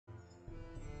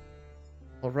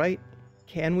All right,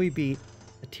 can we beat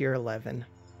a tier 11?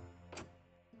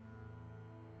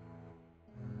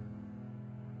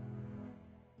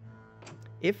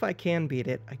 If I can beat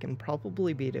it, I can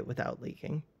probably beat it without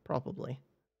leaking. Probably.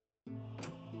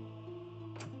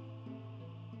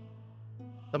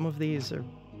 Some of these are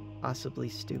possibly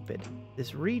stupid.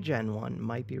 This regen one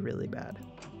might be really bad.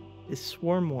 This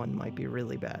swarm one might be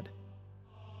really bad.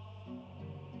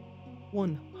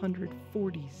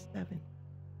 147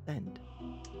 cent.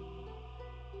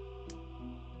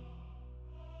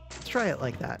 Let's try it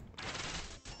like that.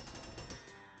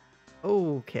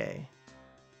 Okay.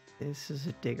 This is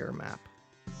a digger map.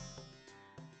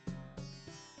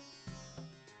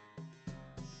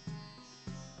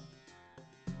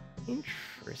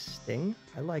 Interesting.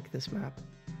 I like this map.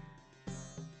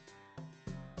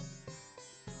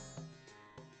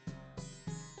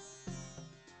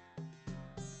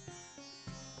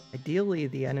 Ideally,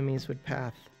 the enemies would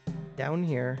path down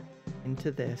here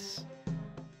into this.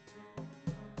 I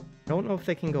don't know if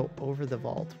they can go over the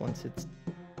vault once it's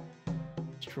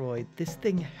destroyed. This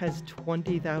thing has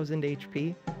 20,000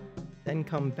 HP. Then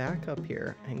come back up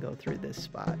here and go through this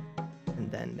spot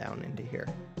and then down into here.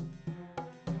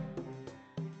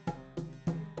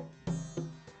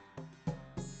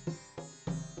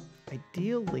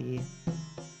 Ideally,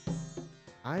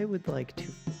 I would like to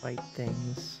fight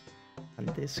things on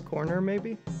this corner,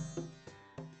 maybe?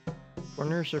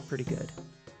 Corners are pretty good.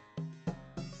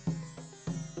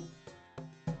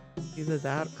 Either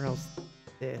that or else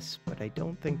this, but I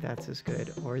don't think that's as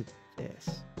good, or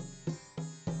this.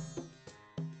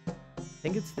 I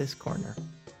think it's this corner.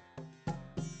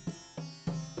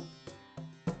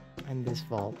 And this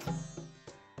vault.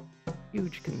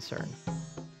 Huge concern.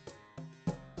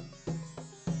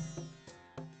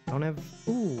 Don't have...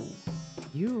 Ooh,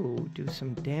 you do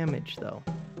some damage, though.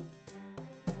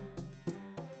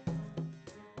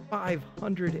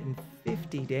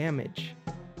 550 damage.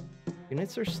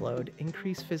 Units are slowed,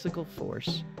 increase physical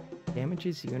force,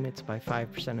 damages units by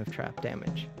 5% of trap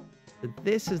damage. So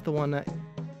this is the one that...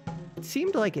 It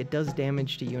seemed like it does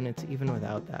damage to units even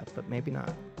without that, but maybe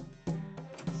not.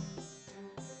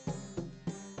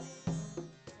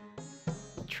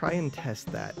 I'll try and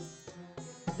test that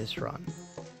this run.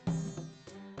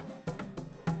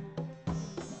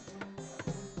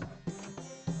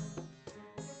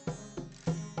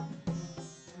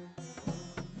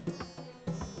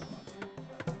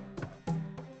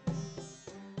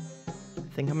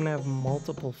 I think I'm gonna have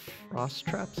multiple frost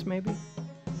traps, maybe?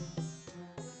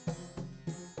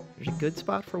 There's a good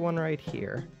spot for one right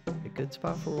here, a good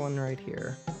spot for one right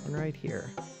here, one right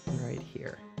here, one right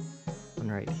here,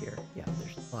 one right here. Yeah,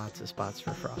 there's lots of spots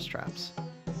for frost traps.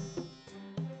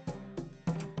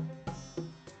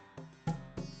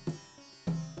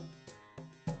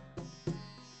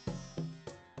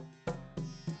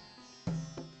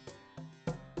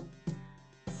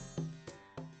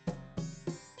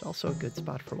 Also a good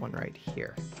spot for one right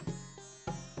here.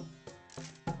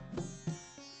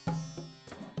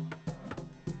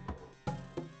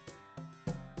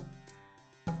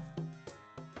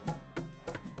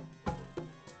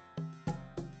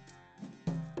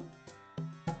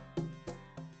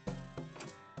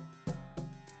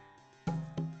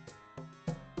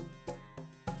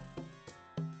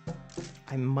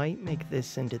 I might make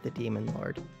this into the Demon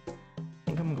Lord. I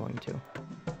think I'm going to.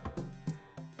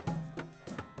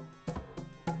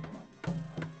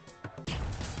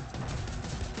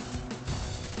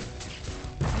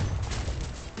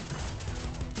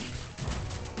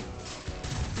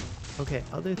 Okay,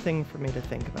 other thing for me to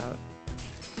think about.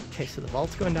 Okay, so the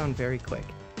vault's going down very quick.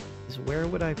 Is where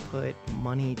would I put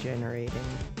money generating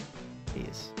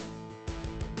these?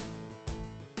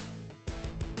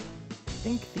 I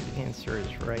think the answer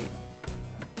is right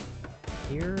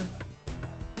here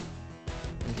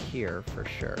and here for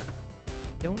sure.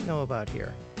 Don't know about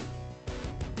here.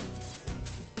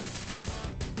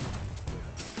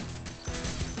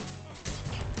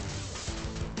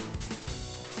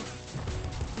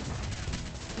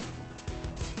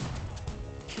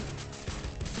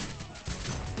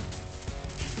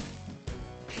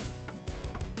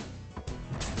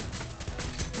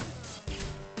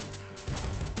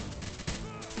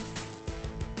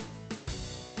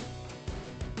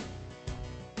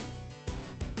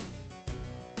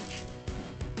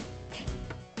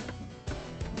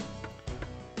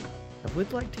 I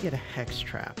would like to get a hex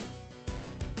trap.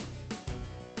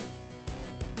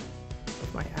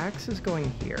 If my axe is going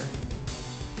here,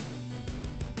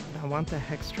 I want the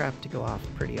hex trap to go off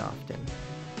pretty often.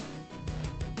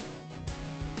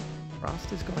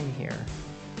 Frost is going here.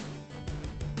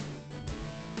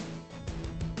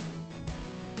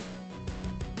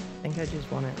 I think I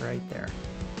just want it right there.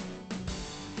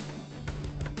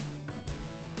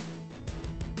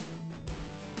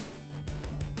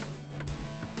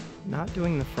 Not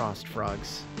doing the frost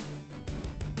frogs.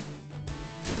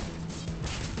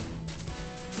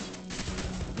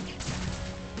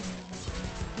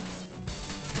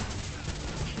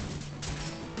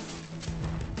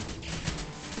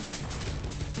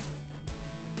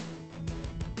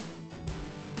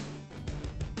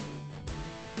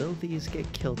 Will these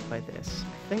get killed by this?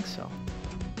 I think so.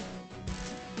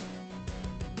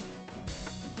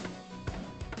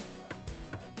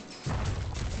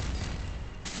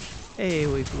 Hey,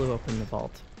 we blew open the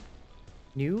vault.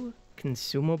 New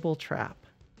consumable trap.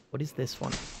 What is this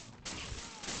one?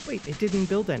 Wait, it didn't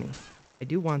build any. I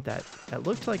do want that. That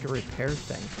looked like a repair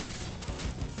thing.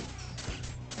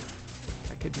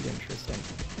 That could be interesting.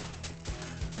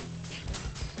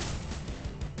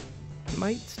 I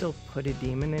might still put a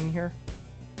demon in here.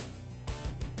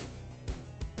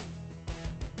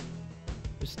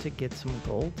 Just to get some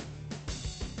gold.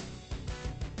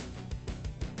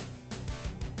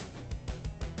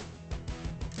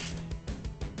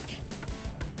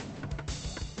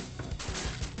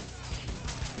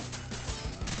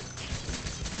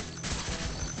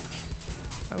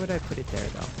 Why would I put it there,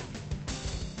 though?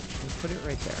 I'll put it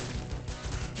right there.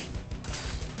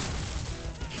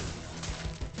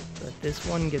 So that this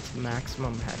one gets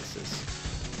maximum hexes.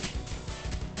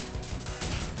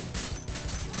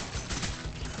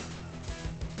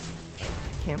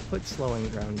 I can't put slowing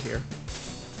ground here,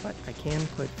 but I can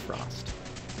put frost.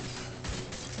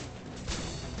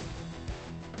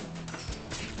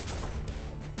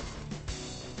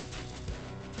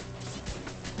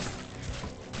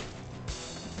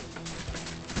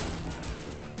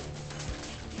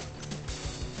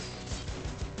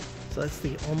 So that's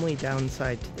the only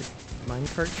downside to the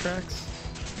minecart tracks,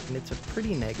 and it's a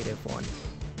pretty negative one,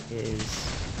 is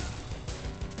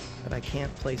that I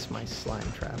can't place my slime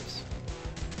traps.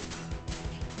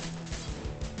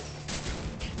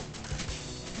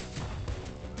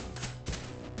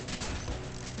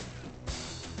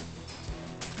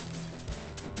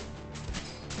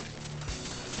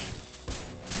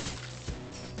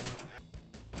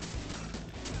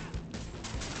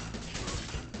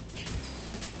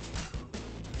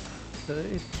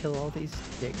 Could kill all these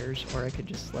diggers, or I could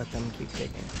just let them keep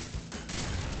digging.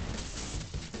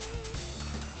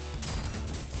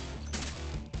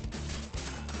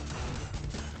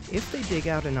 If they dig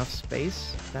out enough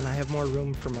space, then I have more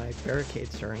room for my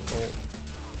barricades to earn gold.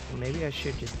 So maybe I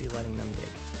should just be letting them dig.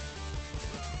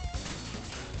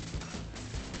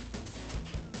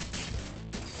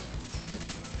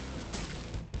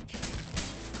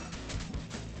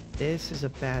 This is a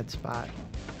bad spot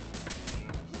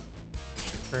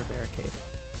for a barricade.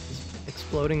 These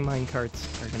exploding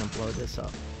minecarts are gonna blow this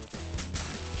up.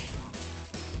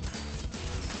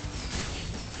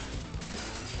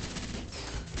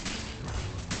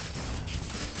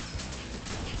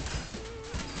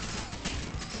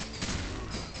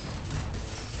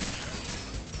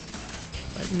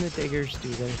 Letting the diggers do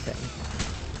their thing.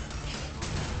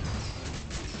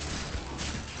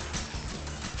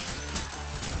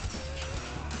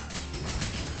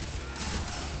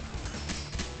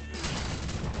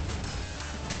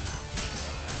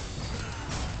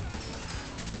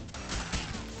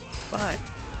 But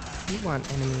you want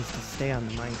enemies to stay on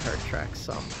the minecart track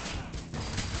some.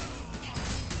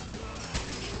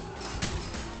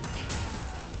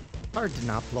 Hard to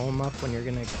not blow them up when you're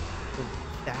gonna go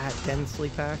that densely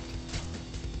packed.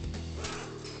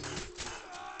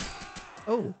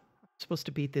 Oh, I'm supposed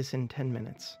to beat this in 10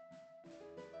 minutes.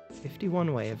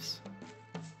 51 waves.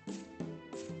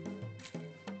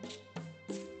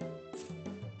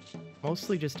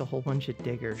 Mostly just a whole bunch of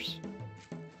diggers.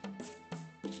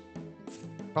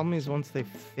 Problem is once they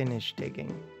finish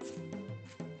digging.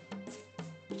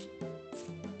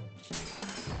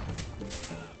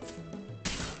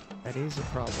 That is a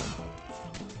problem.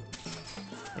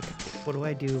 Like, what do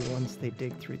I do once they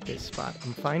dig through this spot?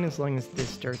 I'm fine as long as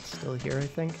this dirt's still here, I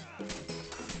think.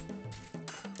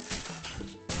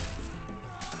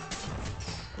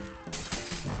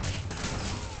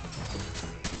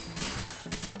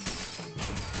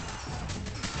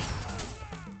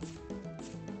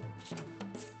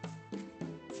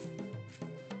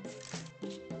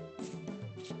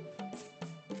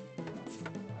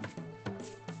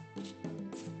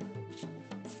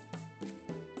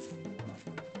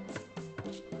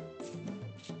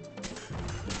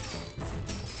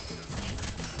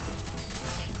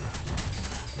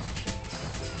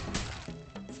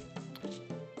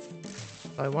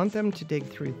 I want them to dig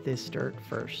through this dirt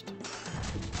first.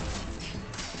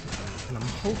 And I'm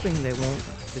hoping they won't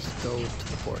just go to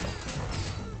the portal.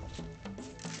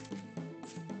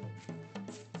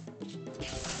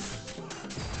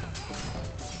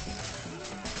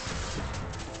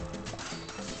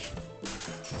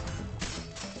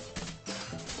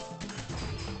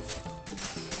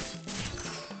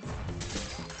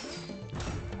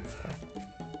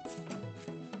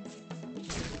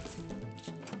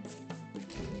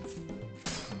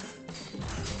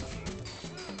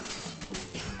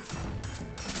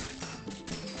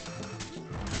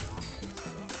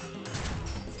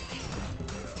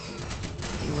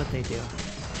 What they do.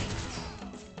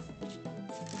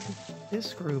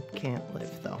 This group can't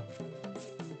live though.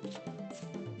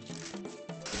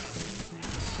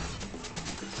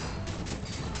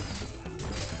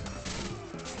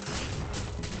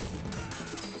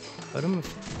 Totem of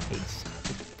Haste.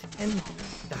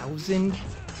 10,000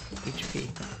 HP.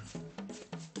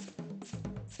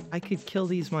 I could kill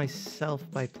these myself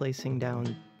by placing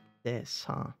down this,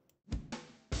 huh?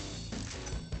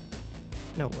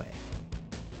 No way.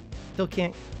 Still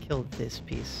can't kill this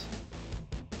piece.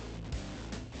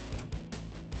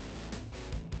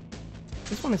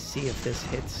 Just want to see if this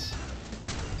hits.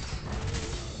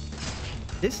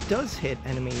 This does hit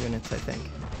enemy units, I think.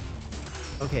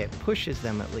 Okay, it pushes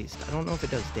them at least. I don't know if it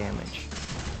does damage.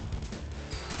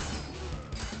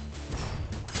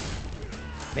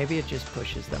 Maybe it just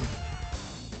pushes them.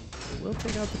 It will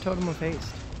take out the Totem of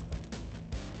Haste.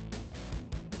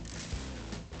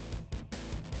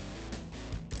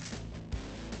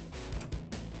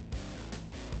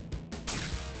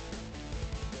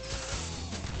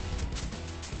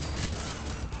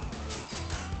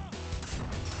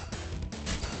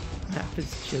 That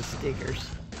was just diggers.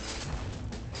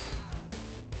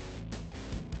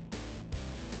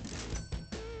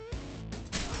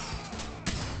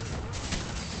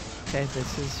 Okay,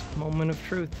 this is moment of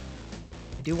truth.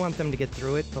 I do want them to get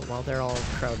through it, but while they're all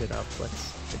crowded up,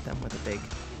 let's hit them with a big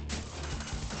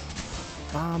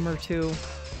bomb or two.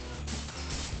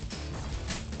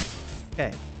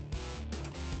 Okay.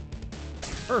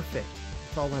 Perfect.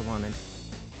 That's all I wanted.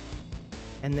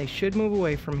 And they should move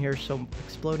away from here, so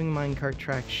exploding minecart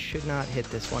tracks should not hit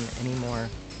this one anymore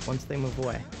once they move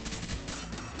away.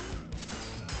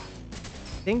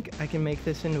 I think I can make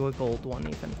this into a gold one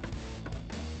even.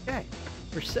 Okay,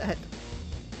 we're set.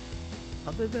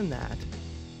 Other than that,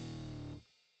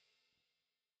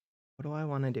 what do I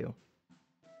want to do?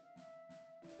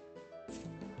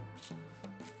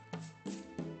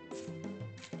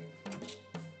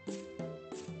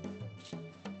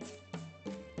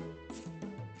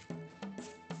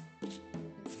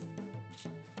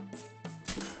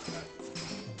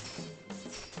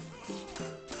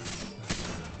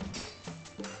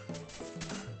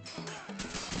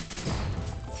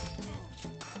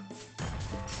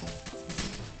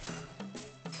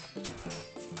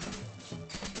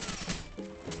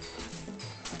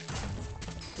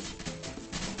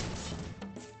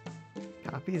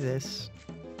 Copy this.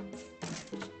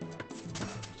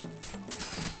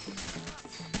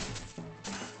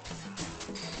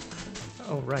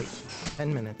 Oh, right.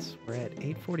 10 minutes. We're at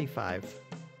 8:45.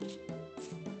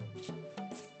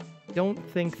 Don't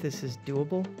think this is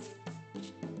doable.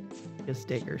 Just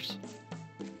diggers.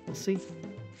 We'll see.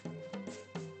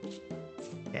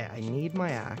 Okay, I need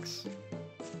my axe.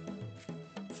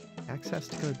 Axe has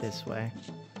to go this way.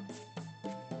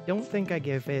 Don't think I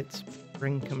give it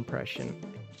spring compression.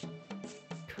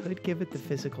 Could give it the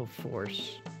physical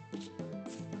force,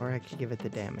 or I could give it the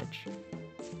damage.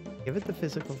 Give it the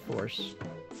physical force.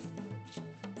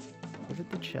 Give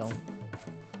it the chill.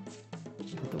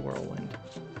 Give it the whirlwind.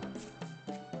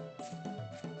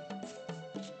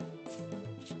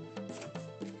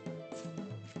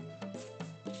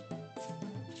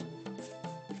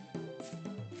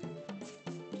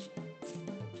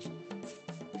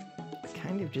 I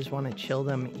kind of just want to chill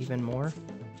them even more.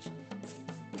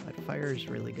 Fire is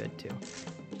really good too.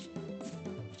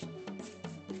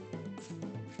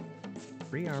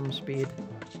 Free arm speed.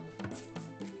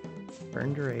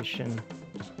 Burn duration.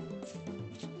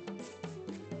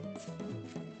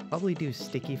 Probably do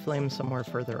sticky flame somewhere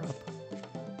further up.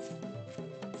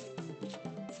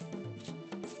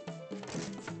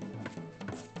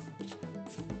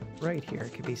 Right here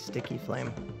could be sticky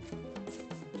flame.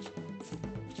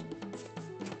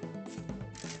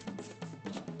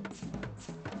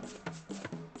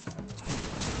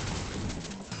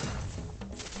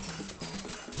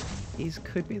 These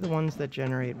could be the ones that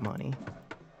generate money.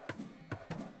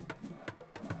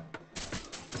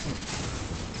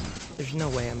 There's no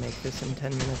way I make this in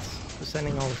 10 minutes. So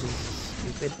sending all of these is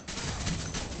stupid.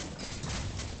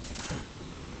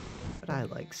 But I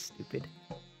like stupid.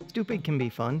 Stupid can be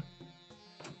fun.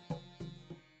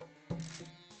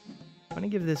 I'm gonna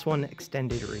give this one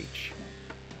extended reach.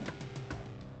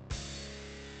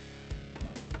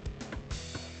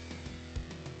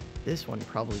 This one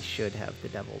probably should have the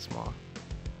Devil's Maw.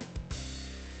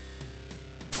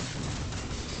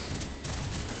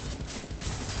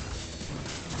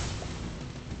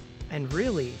 And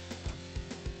really,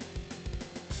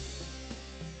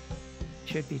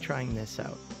 should be trying this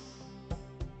out.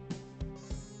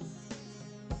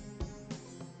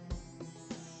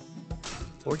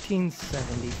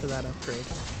 $14.70 for that upgrade.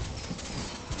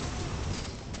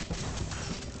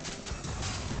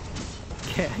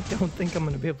 Okay, I don't think I'm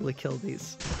gonna be able to kill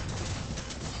these.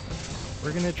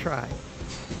 We're gonna try.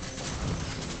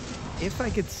 If I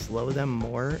could slow them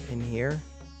more in here,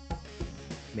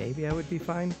 maybe I would be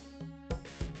fine.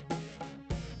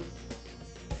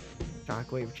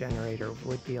 Shockwave generator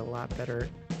would be a lot better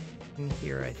in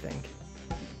here, I think.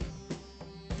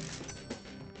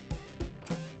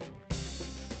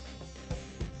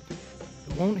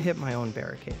 It won't hit my own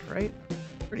barricade, right?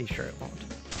 Pretty sure it won't.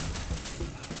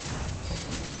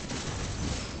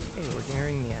 Hey, we're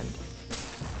nearing the end.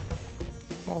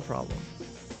 Small problem.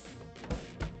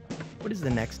 What is the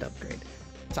next upgrade?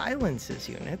 Silences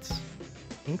units.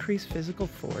 Increase physical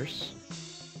force.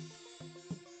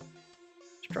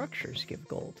 Structures give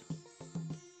gold.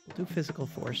 We'll do physical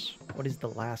force. What is the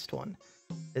last one?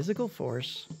 Physical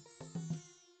force.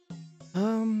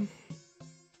 So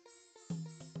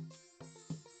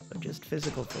just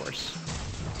physical force.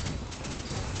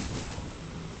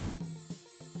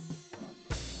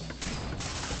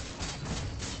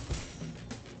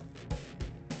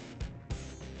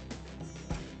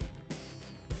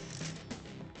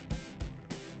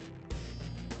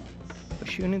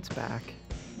 Push units back.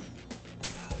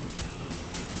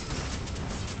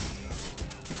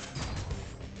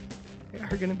 They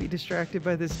are going to be distracted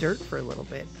by this dirt for a little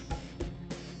bit.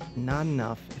 Not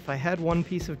enough. If I had one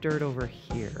piece of dirt over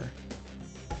here...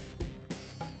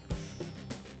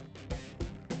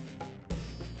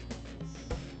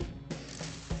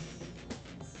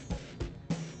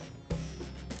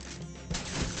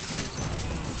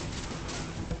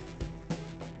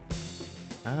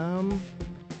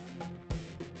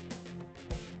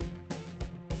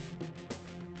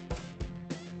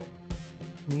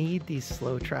 Need these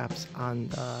slow traps on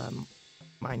the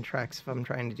mine tracks if I'm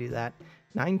trying to do that.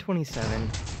 927.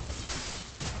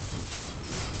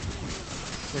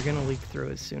 They're gonna leak through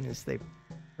as soon as they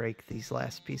break these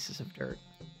last pieces of dirt.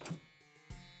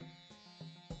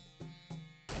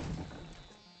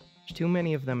 There's too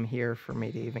many of them here for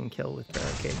me to even kill with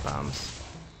barricade bombs.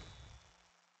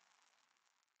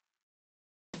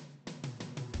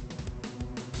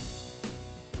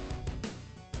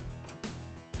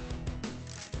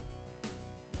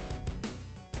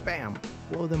 Bam!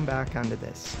 Blow them back onto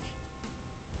this.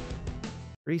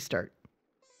 Restart.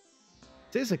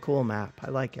 This is a cool map.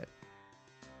 I like it.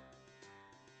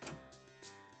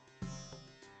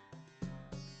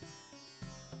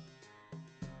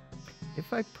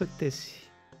 If I put this...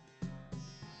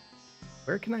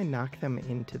 Where can I knock them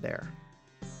into there?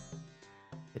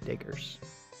 The diggers.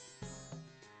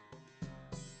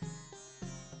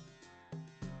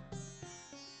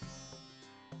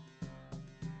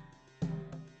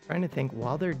 Trying to think,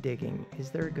 while they're digging, is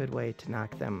there a good way to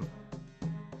knock them?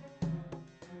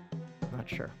 Not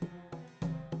sure.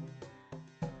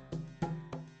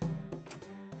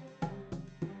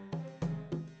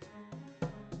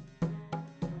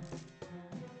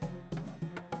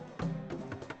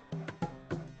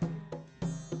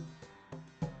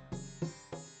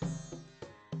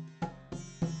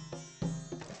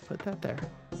 Put that there.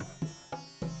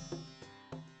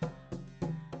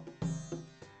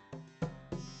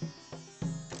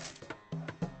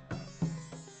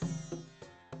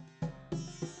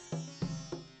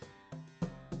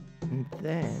 And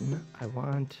then I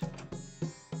want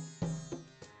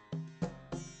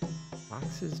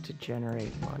boxes to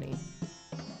generate money.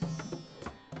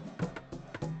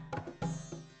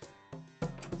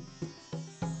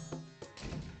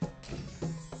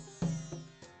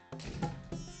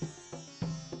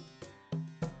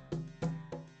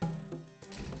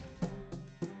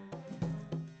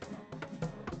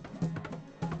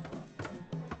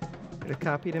 Could have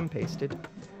copied and pasted.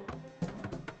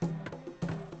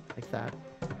 Like that.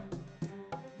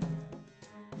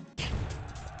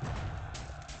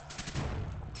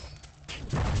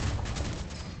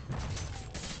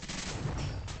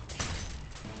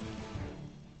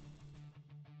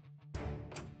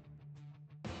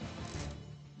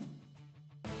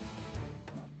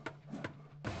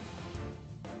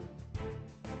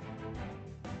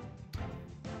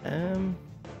 Um...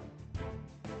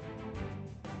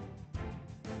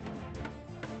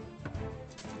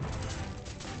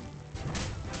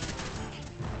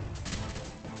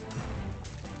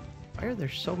 Why are there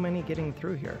so many getting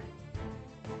through here?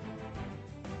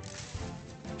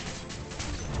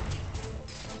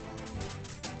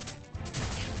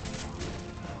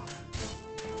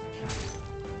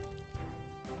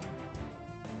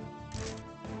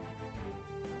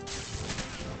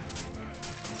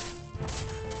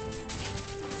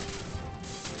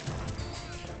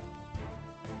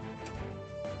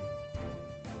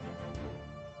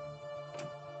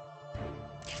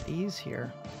 These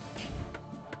here.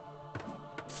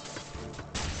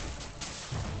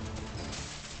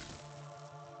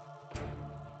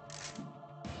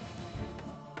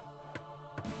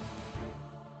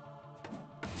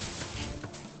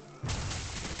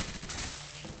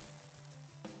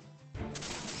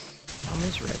 Bomb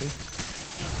is ready.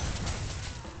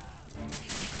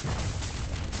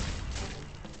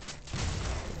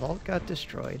 The vault got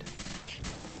destroyed.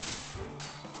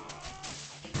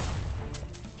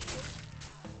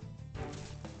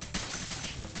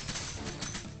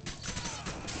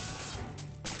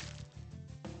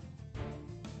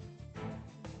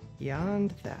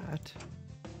 Beyond that,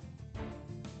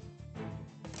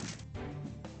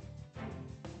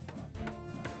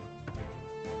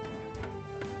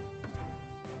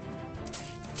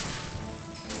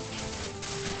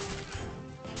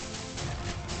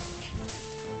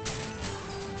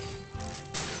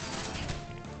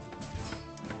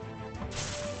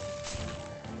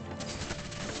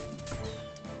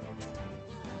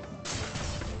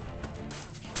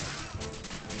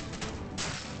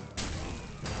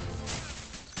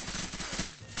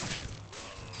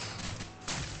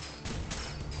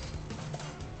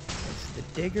 the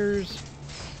diggers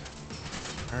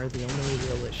are the only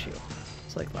real issue.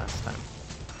 It's like last time.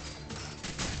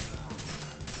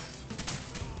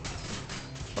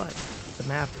 But the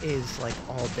map is like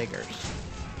all diggers.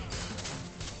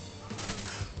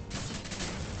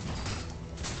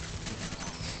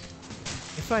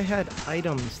 If I had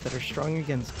items that are strong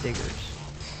against diggers,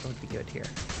 that would be good here.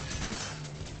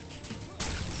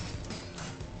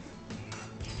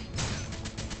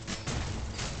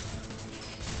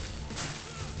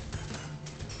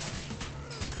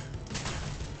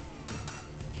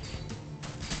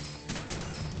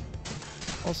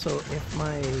 Also, if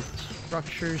my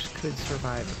structures could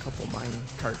survive a couple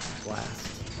minecart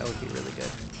blasts, that would be really good.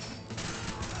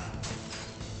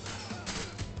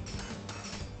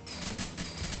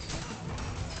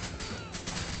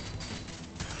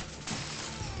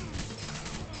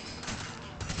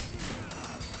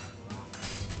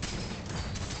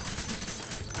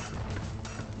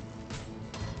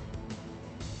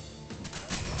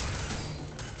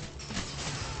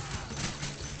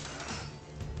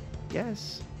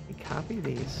 Yes, we copy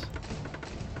these.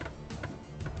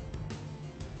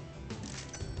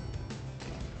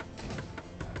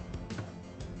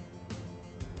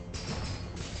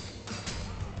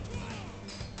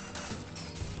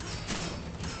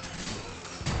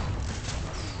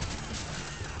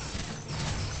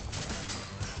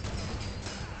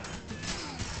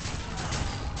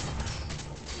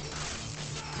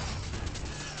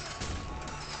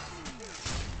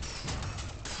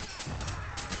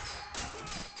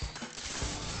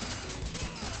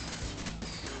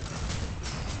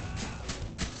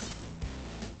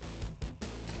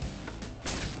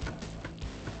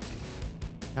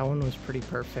 That one was pretty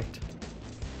perfect.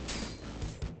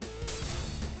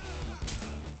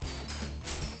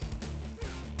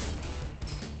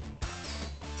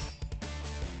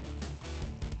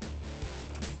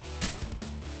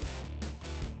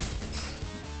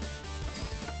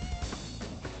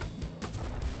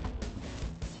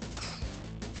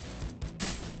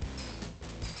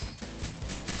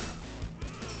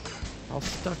 All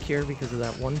stuck here because of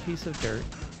that one piece of dirt.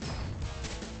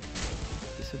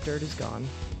 Piece of dirt is gone.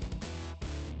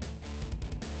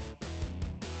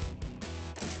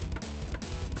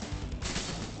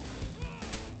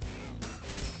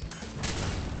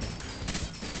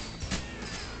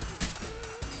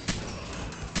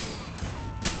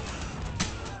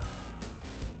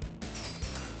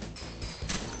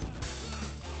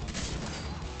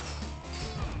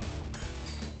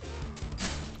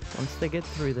 Once they get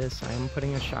through this, I am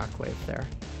putting a shockwave there.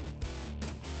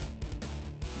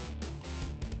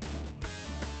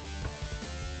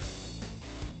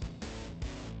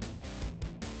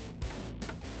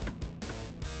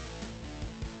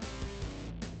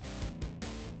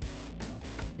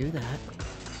 Do that.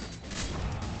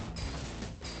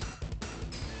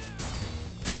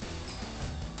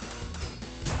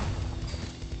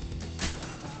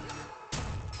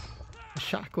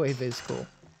 shockwave is cool.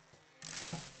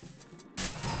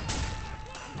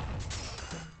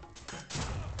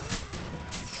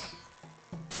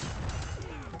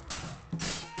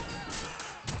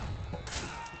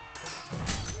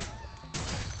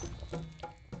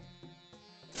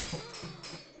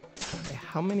 Okay,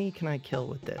 how many can I kill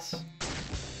with this?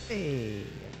 Hey,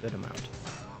 a good amount.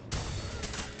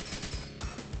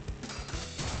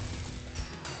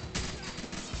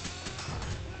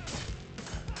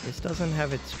 This doesn't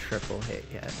have its triple hit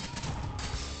yet.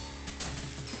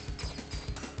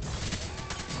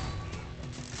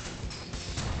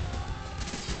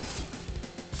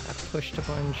 I pushed a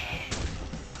bunch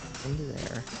into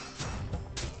there.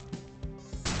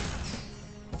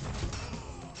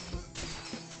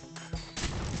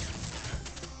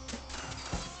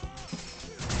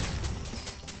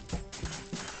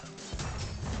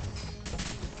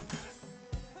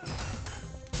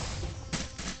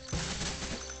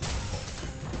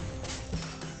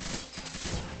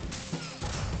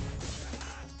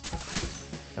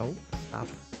 Nope, stop.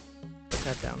 Put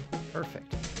that down.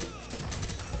 Perfect.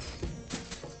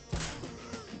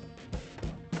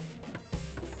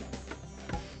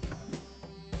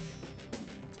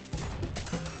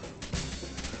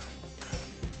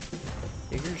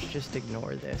 Diggers just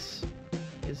ignore this.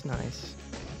 It's nice.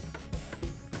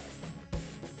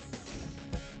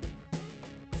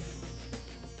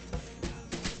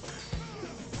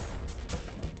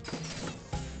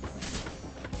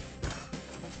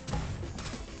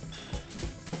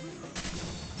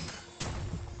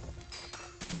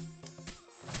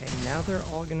 Okay, now they're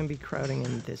all going to be crowding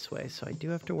in this way, so I do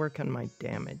have to work on my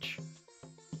damage.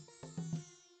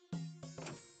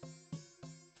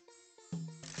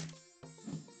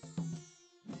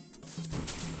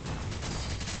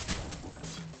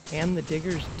 And the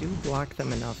diggers do block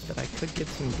them enough that I could get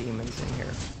some demons in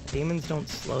here. Demons don't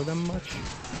slow them much,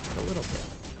 but a little bit.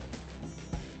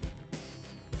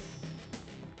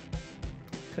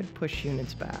 Could push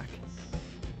units back.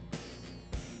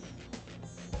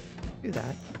 Do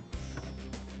that.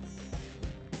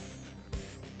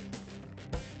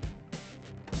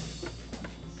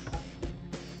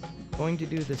 Going to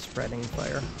do the spreading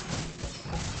fire.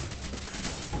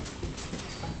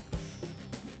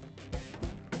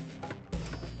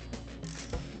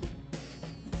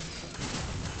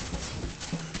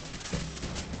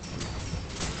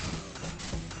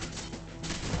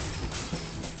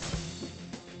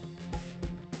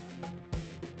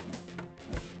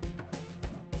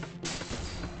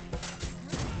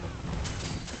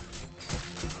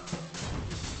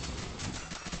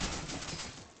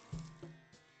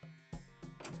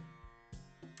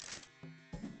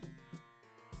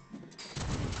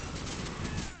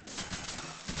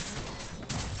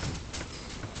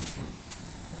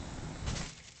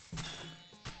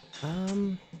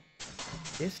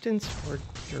 Distance or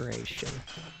duration?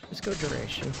 Let's go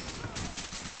duration.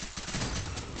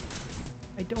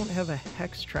 I don't have a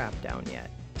hex trap down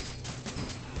yet.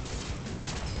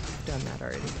 I've done that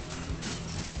already.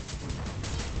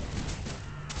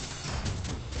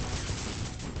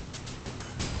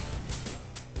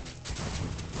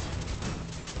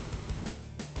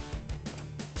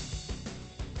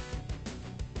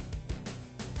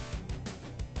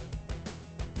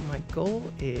 My goal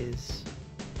is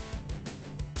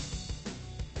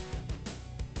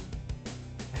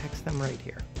hex them right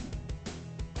here.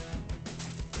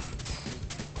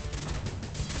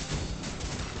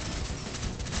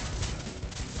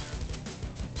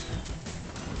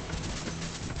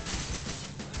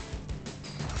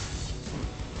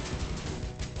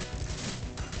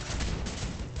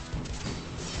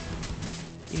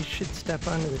 You should step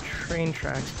onto the train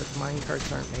tracks, but the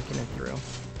minecarts aren't making it through.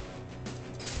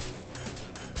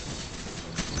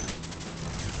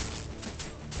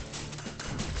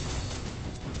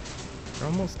 They're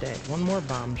almost dead. One more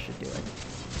bomb should do it.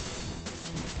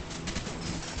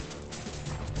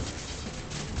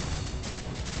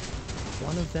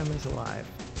 One of them is alive.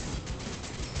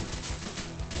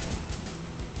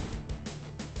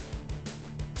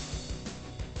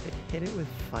 It hit it with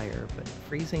fire, but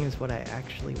freezing is what I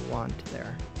actually want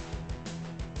there.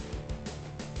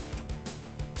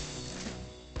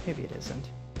 Maybe it isn't.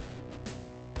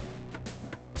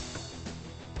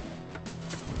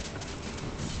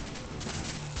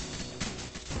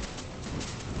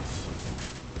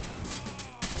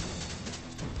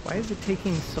 Why is it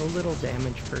taking so little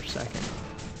damage per second?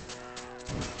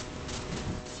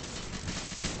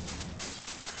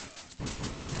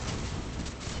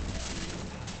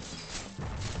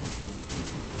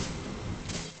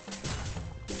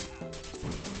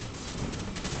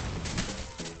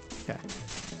 Okay.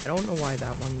 I don't know why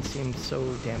that one seemed so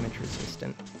damage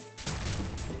resistant.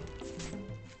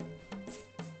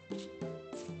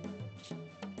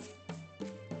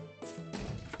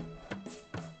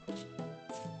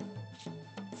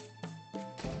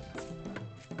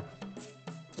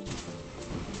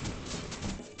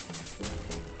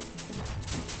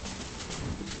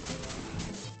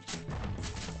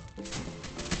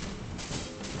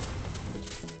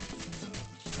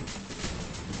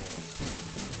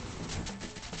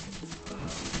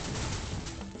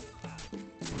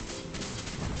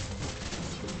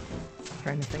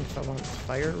 Trying to think if I want to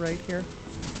fire it right here.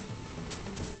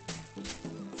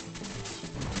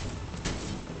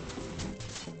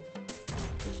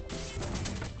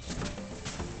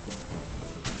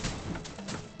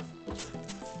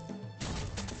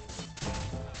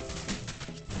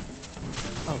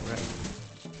 Oh, right.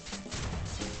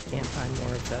 Can't find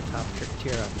more of that top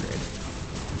tier upgrade.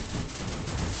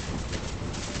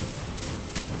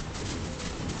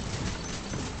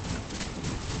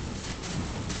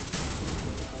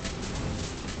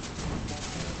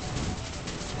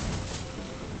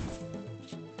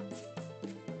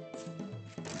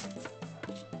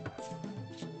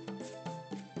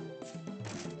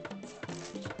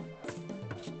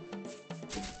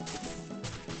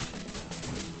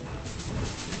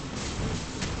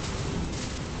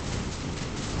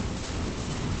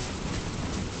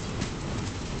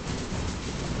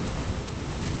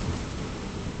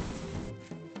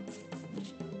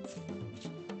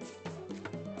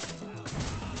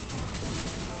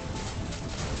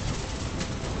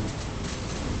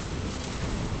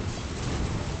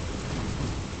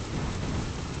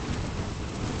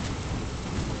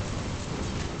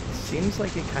 Seems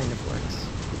like it kind of works.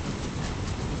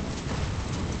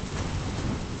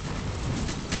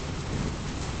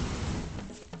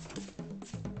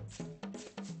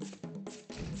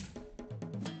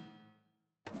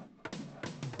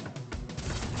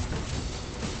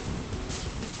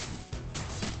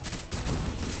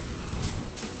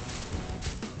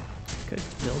 Could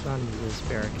build onto this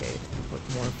barricade and put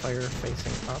more fire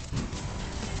facing up.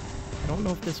 I don't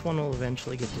know if this one will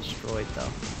eventually get destroyed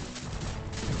though.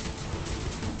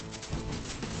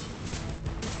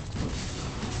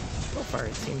 So far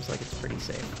it seems like it's pretty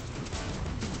safe.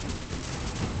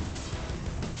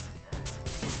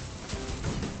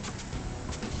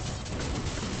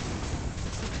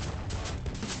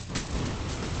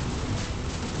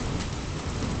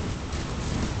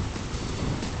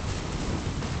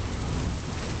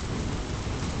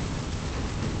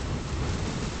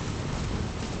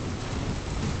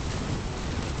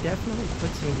 Definitely put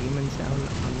some demons down on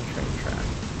the train track.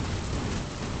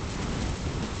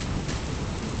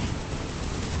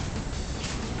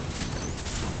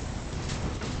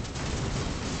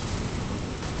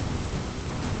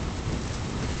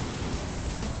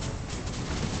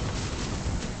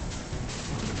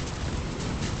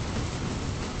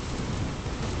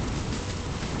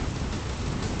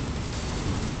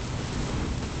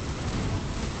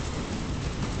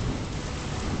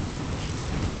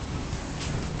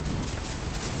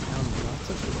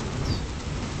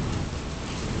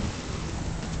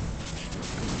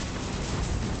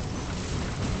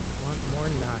 More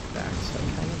knockback, so I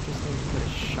kind of just need to put a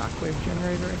shockwave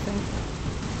generator, I think.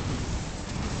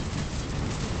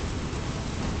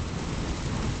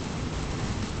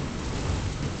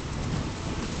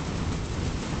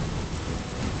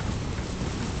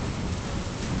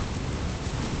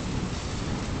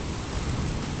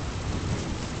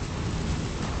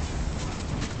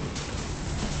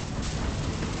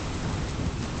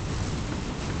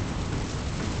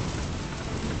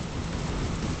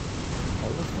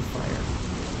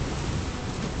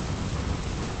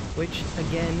 Which,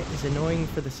 again, is annoying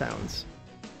for the sounds.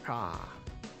 Ah.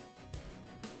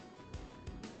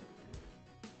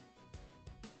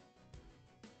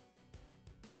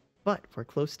 But we're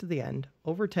close to the end.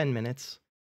 Over 10 minutes.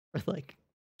 Or like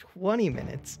 20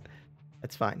 minutes.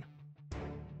 That's fine.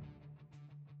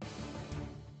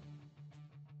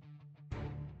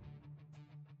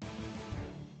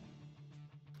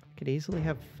 Could easily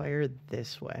have fire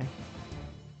this way.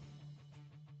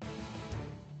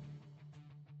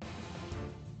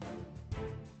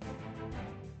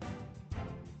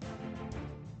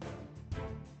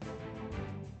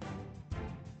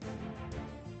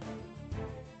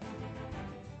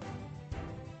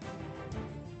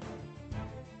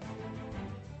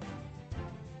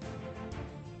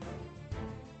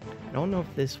 I don't know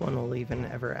if this one will even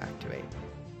ever activate.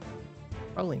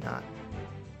 Probably not.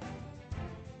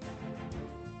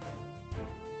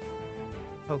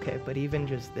 Okay, but even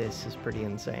just this is pretty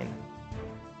insane.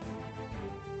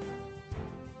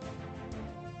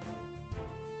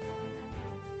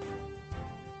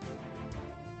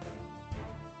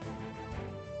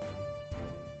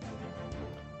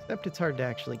 except it's hard to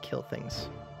actually kill things.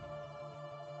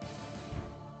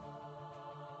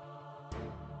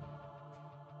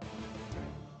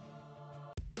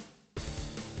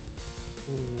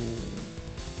 Ooh.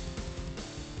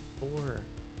 4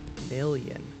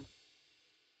 million.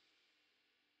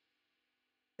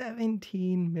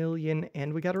 17 million,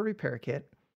 and we got a repair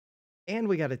kit. And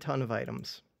we got a ton of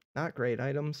items. Not great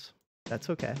items. That's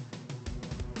okay.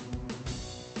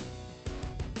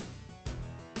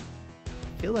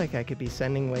 I feel like I could be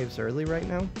sending waves early right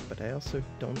now, but I also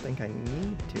don't think I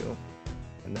need to.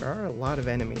 And there are a lot of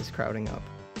enemies crowding up.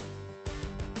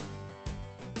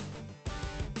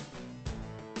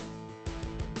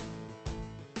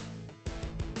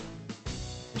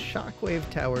 The shockwave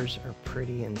towers are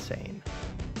pretty insane.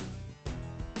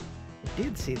 I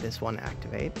did see this one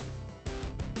activate.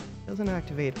 Doesn't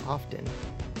activate often,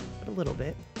 but a little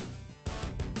bit.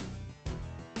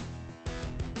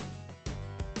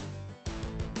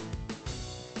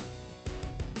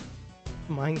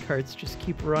 Minecarts just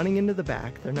keep running into the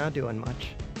back. They're not doing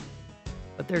much,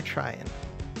 but they're trying.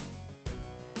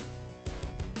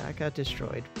 That got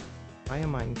destroyed by a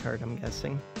minecart, I'm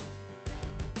guessing.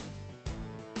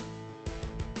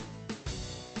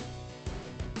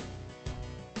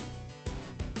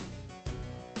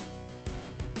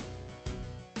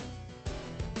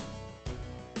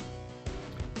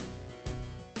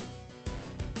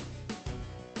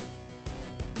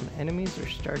 Enemies are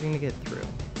starting to get through.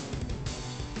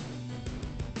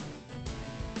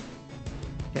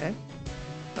 Okay,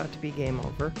 about to be game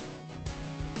over.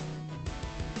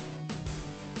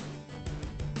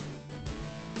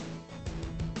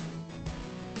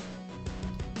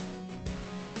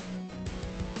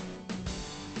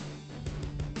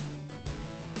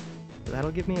 So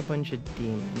that'll give me a bunch of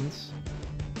demons,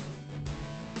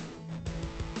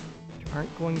 which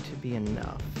aren't going to be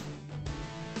enough.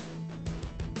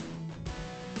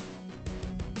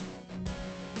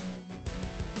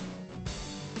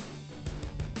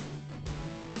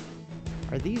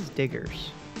 Are these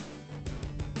diggers?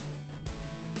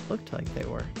 Looked like they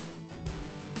were.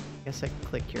 Guess I can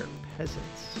click here.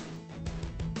 Peasants.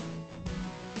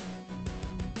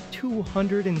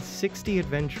 260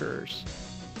 adventurers.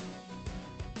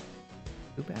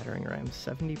 2 battering rams,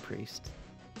 70 priests.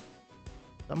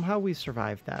 Somehow we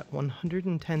survived that.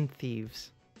 110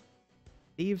 thieves.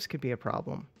 Thieves could be a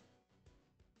problem.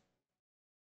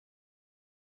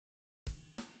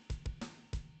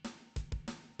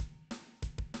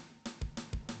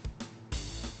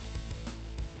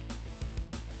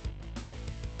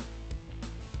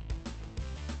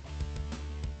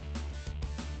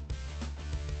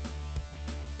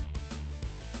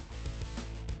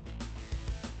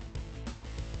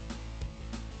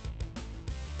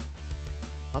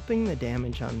 Upping the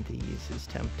damage on these is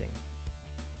tempting.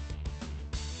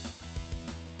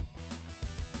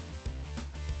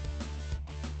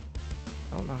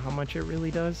 I don't know how much it really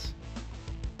does.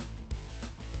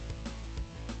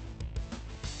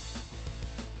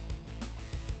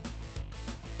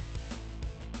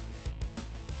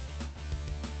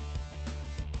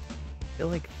 I feel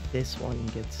like this one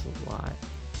gets a lot.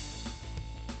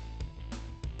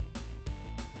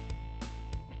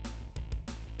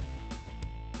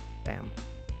 Bam.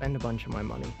 Spend a bunch of my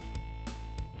money.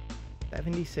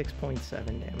 76.7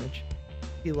 damage.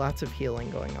 See lots of healing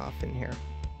going off in here.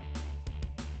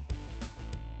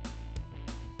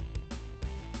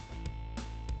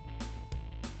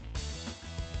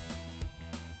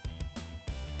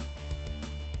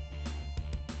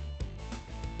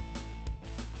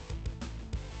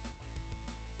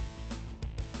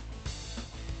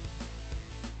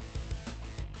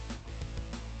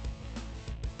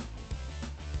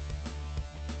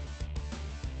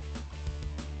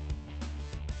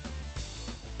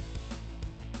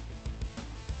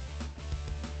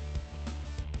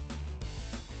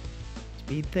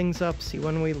 Speed things up, see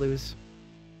when we lose.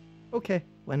 Okay,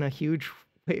 when a huge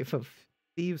wave of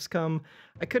thieves come,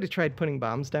 I could have tried putting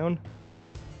bombs down.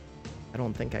 I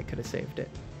don't think I could have saved it.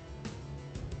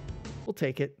 We'll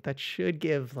take it. That should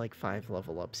give like 5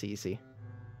 level ups easy.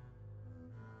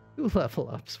 2 level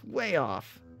ups, way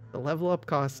off. The level up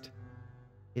cost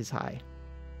is high.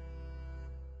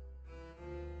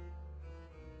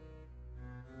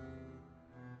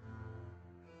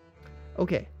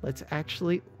 Okay, let's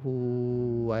actually...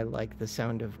 Ooh, I like the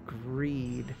sound of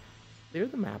greed. Clear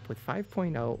the map with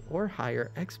 5.0 or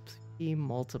higher XP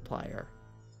multiplier.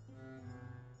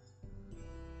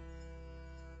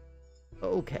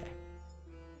 Okay.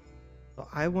 So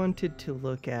I wanted to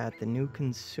look at the new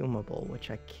consumable, which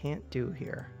I can't do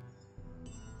here.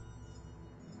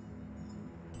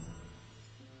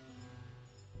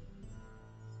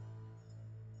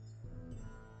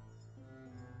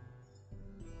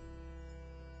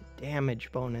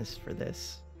 damage bonus for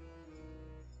this.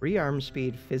 Rearm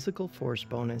speed, physical force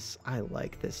bonus. I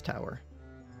like this tower.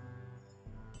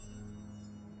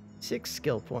 6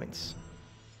 skill points.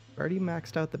 Already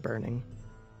maxed out the burning.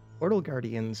 Portal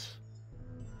Guardians.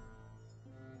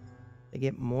 They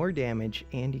get more damage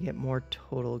and you get more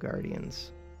total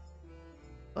guardians.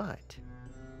 But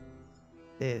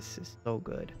this is so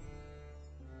good.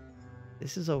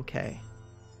 This is okay.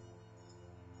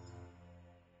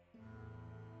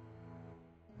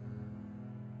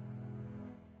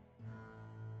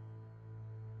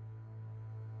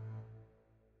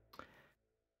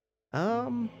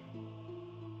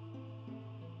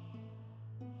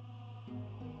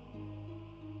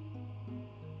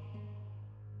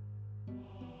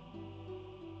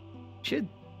 Should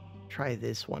try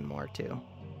this one more too.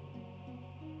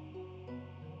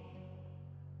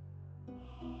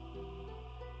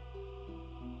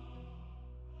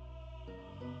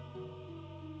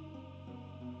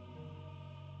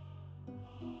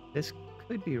 This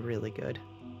could be really good.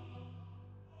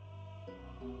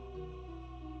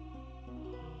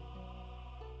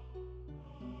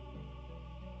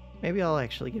 Maybe I'll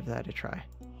actually give that a try.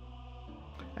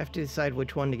 I have to decide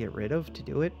which one to get rid of to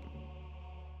do it.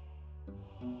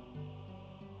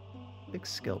 6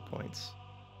 skill points.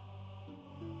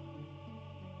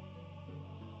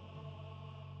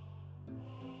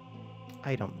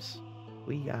 Items.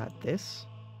 We got this.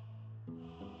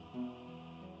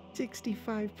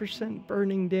 65%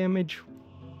 burning damage.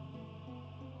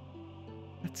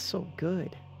 That's so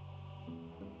good.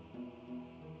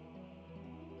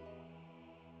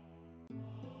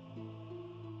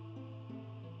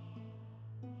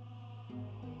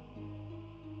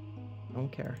 Don't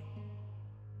care.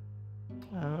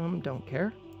 Don't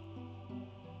care.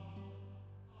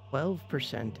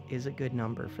 12% is a good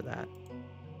number for that.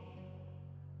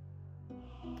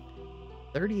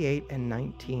 38 and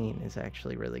 19 is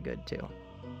actually really good too.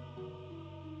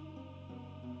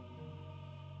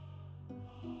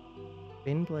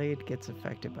 Spin blade gets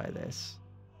affected by this.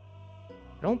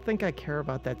 I don't think I care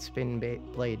about that spin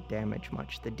blade damage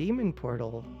much. The demon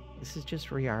portal, this is just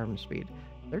rearm speed.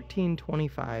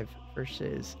 1325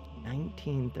 versus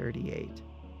 1938.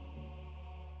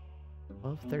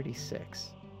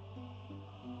 1236.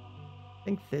 I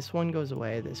think this one goes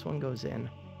away, this one goes in.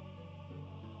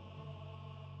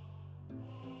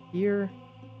 Here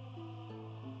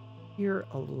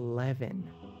 11.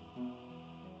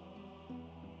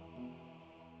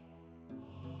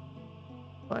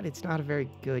 But it's not a very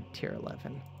good tier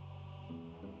 11.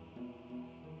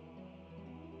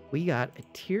 We got a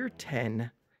tier 10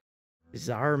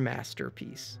 Bizarre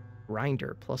Masterpiece.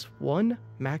 Grinder +1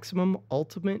 maximum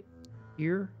ultimate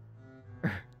ear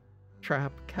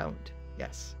trap count.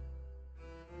 Yes.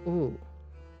 Ooh.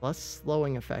 Plus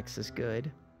slowing effects is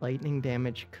good. Lightning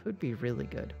damage could be really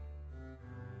good.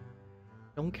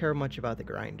 Don't care much about the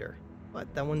grinder,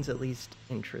 but that one's at least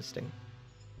interesting.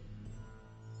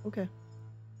 Okay.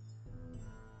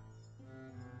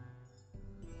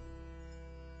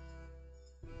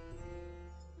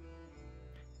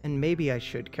 And maybe I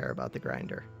should care about the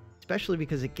grinder, especially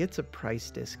because it gets a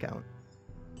price discount.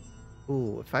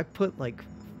 Ooh, if I put like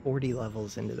 40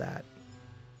 levels into that,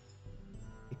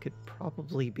 it could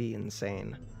probably be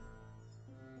insane.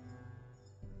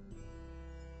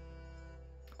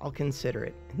 I'll consider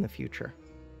it in the future.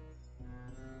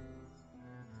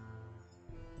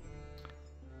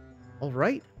 All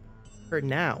right, for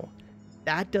now,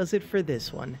 that does it for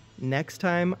this one. Next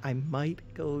time, I might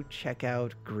go check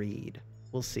out Greed.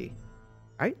 We'll see.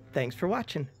 All right, thanks for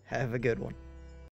watching. Have a good one.